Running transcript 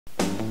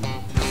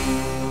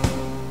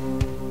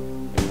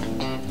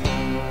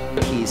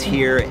He's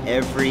here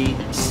every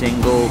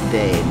single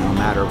day, no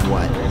matter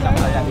what.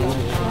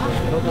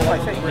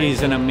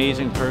 He's an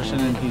amazing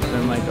person, and he's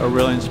been like a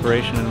real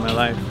inspiration in my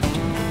life.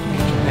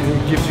 And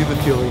he gives you the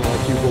feeling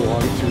like you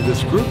belong to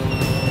this group.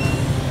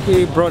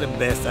 He brought the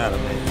best out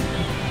of me.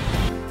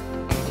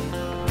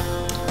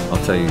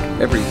 I'll tell you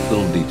every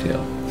little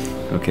detail.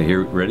 Okay,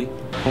 here, ready?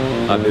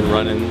 I've been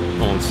running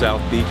on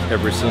South Beach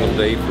every single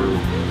day for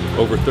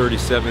over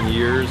 37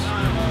 years,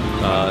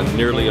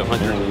 nearly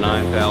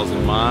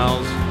 109,000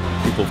 miles.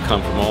 People have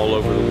come from all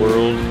over the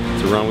world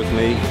to run with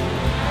me.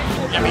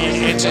 I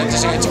mean, it's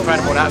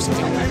incredible to have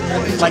something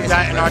like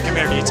that in our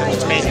community. It's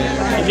amazing.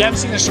 If you haven't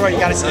seen the story, you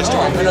got to see the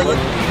story.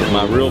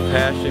 My real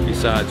passion,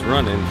 besides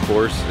running, of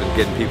course, and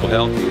getting people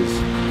healthy, is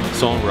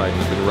songwriting.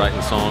 I've been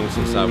writing songs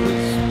since I was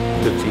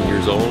 15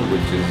 years old,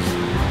 which is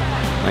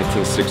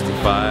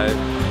 1965.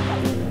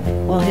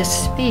 Well, his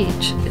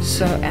speech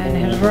and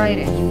his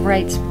writing, he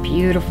writes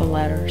beautiful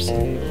letters.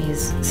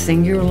 He's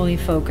singularly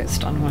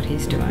focused on what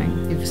he's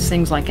doing. He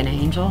sings like an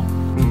angel.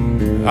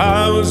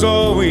 I was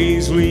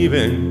always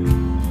leaving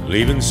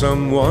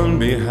someone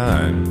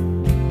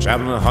behind,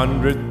 traveling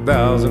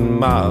 100,000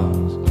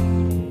 miles,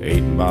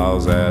 8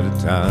 miles at a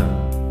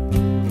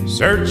time,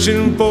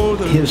 searching for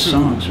the His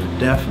songs are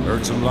definitely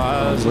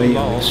a way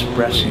of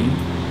expressing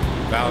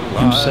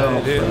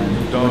himself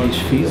and what he's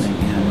feeling,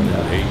 and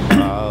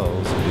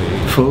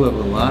full of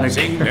a lot of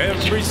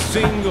character. He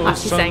sang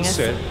us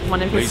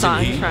one of his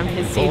songs from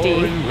his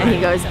CD, and he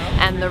goes,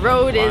 "And the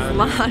road is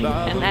long,"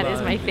 and that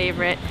is my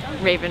favorite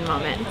Raven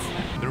moment.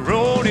 The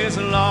road is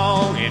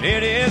long and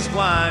it is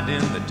winding,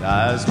 the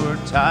ties were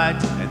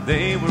tight and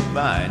they were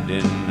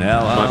binding.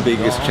 Now my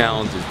biggest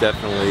challenge is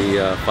definitely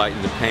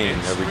fighting the pain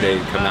every day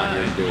to come out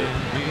here and do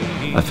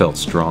it. I felt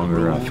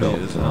stronger. I felt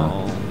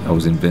I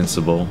was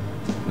invincible.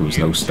 There was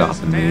no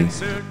stopping me.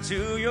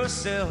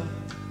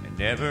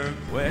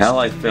 How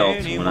I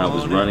felt when I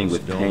was running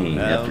with pain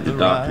after the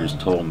doctors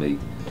told me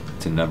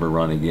to never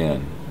run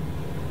again.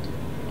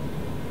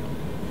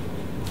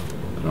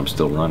 And I'm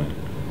still running.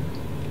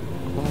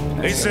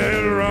 They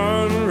said,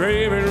 "Run,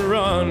 Raven,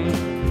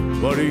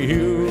 run. What are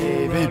you?"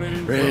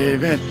 Raven,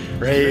 Raven,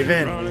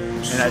 Raven.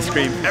 And I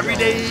scream, "Every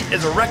day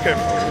is a record."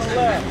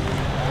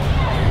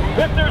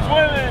 If there's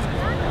women,